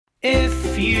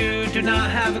If you do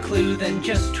not have a clue, then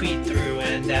just tweet through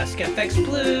and ask FX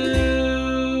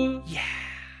Blue. Yeah.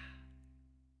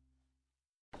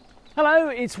 Hello,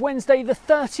 it's Wednesday the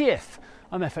 30th.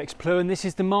 I'm FX Blue and this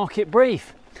is the Market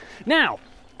Brief. Now,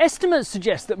 estimates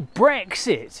suggest that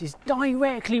Brexit is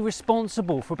directly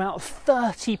responsible for about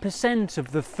 30%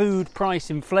 of the food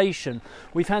price inflation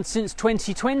we've had since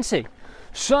 2020.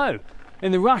 So,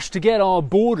 in the rush to get our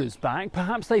borders back,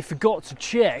 perhaps they forgot to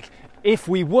check if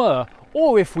we were,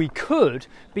 or if we could,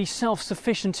 be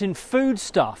self-sufficient in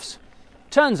foodstuffs.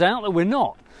 Turns out that we're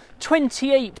not.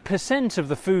 28% of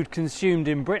the food consumed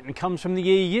in Britain comes from the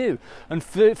EU, and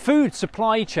food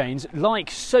supply chains, like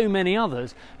so many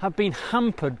others, have been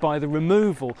hampered by the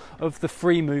removal of the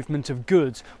free movement of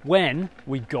goods when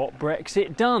we got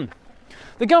Brexit done.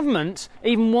 The government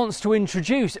even wants to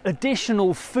introduce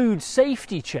additional food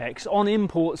safety checks on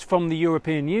imports from the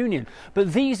European Union,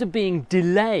 but these are being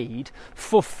delayed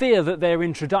for fear that their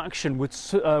introduction would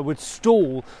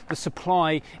stall the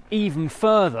supply even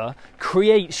further,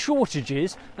 create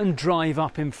shortages and drive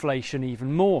up inflation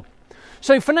even more.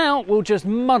 So for now, we'll just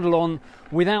muddle on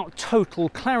without total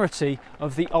clarity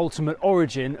of the ultimate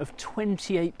origin of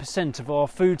 28% of our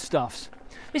foodstuffs.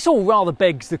 This all rather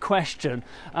begs the question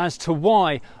as to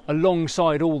why,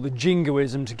 alongside all the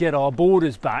jingoism to get our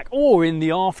borders back, or in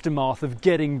the aftermath of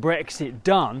getting Brexit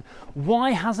done,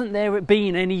 why hasn't there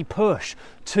been any push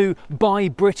to buy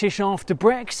British after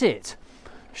Brexit?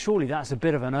 Surely that's a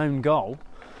bit of an own goal.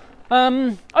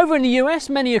 Over in the US,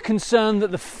 many are concerned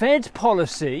that the Fed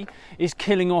policy is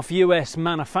killing off US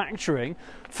manufacturing.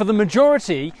 For the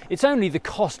majority, it's only the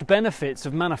cost benefits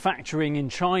of manufacturing in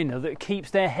China that keeps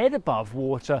their head above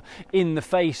water in the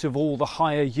face of all the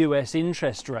higher US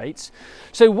interest rates.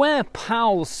 So where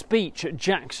Powell's speech at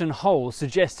Jackson Hole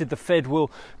suggested the Fed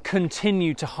will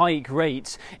continue to hike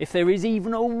rates if there is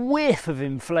even a whiff of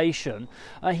inflation,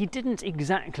 he didn't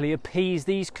exactly appease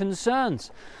these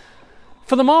concerns.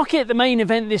 For the market, the main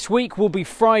event this week will be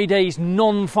Friday's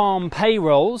non-farm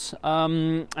payrolls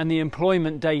and the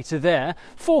employment data there.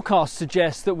 Forecasts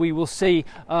suggest that we will see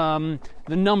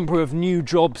the number of new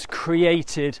jobs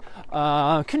created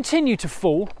continue to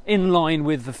fall in line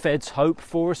with the Fed's hope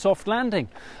for a soft landing.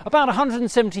 About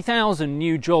 170,000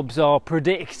 new jobs are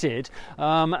predicted,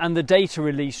 and the data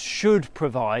release should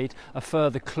provide a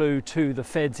further clue to the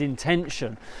Fed's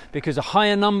intention, because a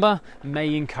higher number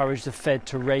may encourage the Fed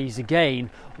to raise again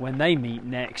when they meet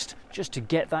next, just to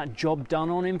get that job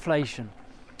done on inflation.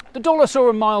 The dollar saw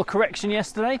a mild correction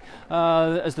yesterday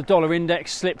as the dollar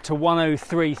index slipped to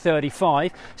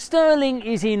 103.35. Sterling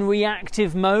is in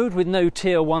reactive mode with no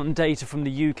tier 1 data from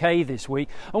the UK this week,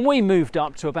 and we moved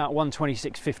up to about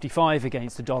 126.55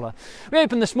 against the dollar. We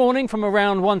opened this morning from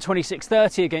around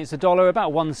 126.30 against the dollar,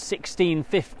 about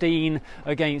 116.15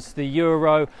 against the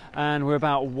euro, and we're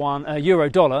about euro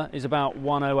dollar is about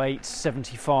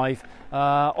 108.75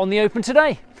 on the open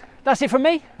today. That's it from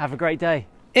me. Have a great day.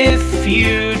 If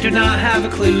you do not have a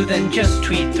clue, then just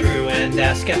tweet through and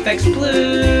ask FX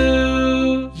Blue.